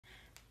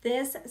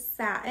This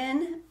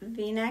satin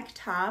v-neck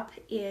top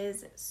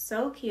is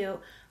so cute,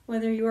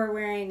 whether you are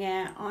wearing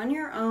it on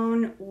your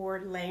own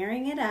or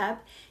layering it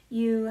up.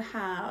 You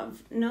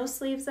have no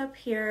sleeves up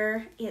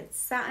here. It's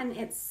satin,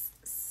 it's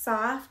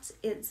soft,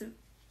 it's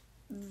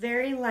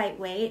very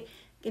lightweight,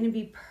 going to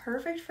be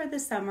perfect for the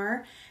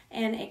summer,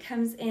 and it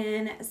comes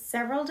in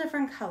several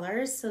different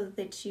colors so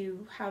that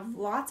you have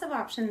lots of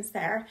options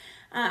there.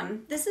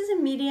 This is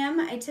a medium.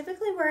 I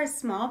typically wear a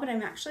small, but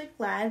I'm actually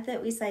glad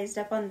that we sized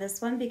up on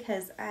this one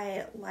because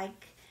I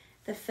like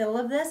the fill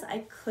of this.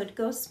 I could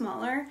go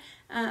smaller,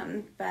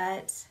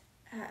 but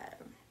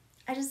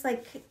I just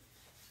like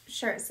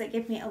shirts that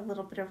give me a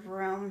little bit of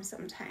room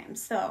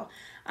sometimes. So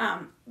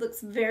looks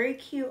very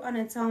cute on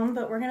its own,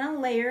 but we're gonna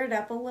layer it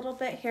up a little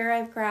bit here.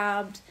 I've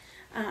grabbed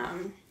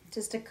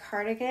just a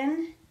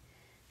cardigan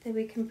that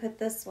we can put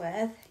this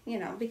with, you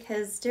know,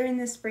 because during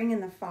the spring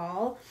and the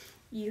fall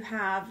you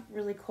have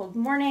really cold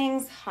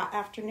mornings, hot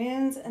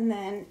afternoons, and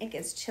then it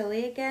gets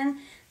chilly again.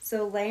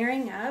 So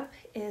layering up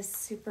is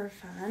super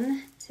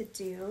fun to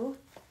do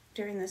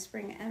during the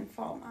spring and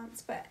fall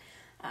months. But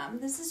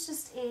this is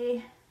just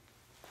a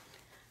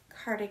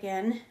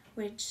cardigan,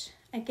 which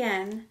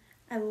again,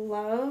 I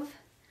love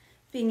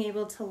being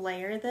able to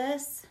layer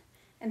this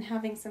and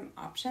having some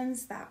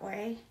options that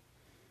way.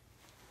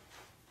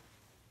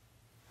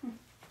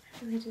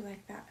 I really do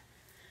like that.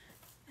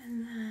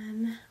 And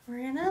then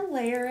we're gonna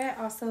layer it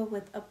also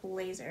with a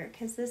blazer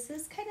because this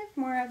is kind of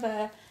more of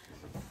a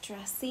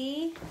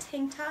dressy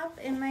tank top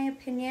in my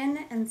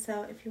opinion. And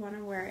so if you want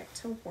to wear it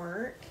to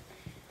work,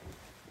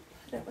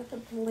 put it with a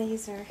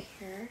blazer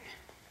here.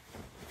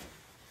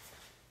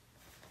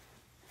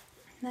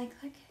 Like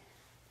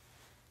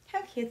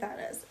how cute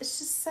that is. It's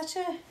just such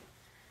a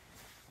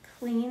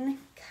clean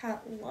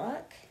cut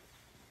look.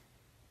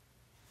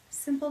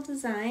 Simple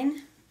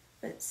design,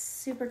 but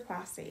super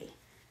classy,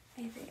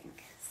 I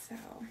think. So,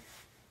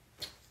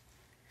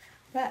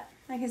 but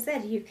like I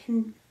said, you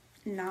can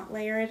not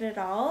layer it at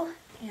all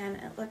and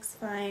it looks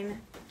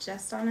fine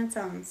just on its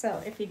own.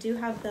 So if you do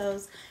have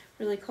those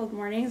really cold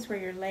mornings where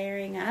you're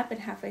layering up and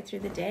halfway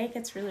through the day it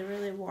gets really,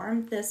 really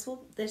warm, this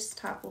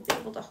top will be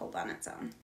able to hold on its own.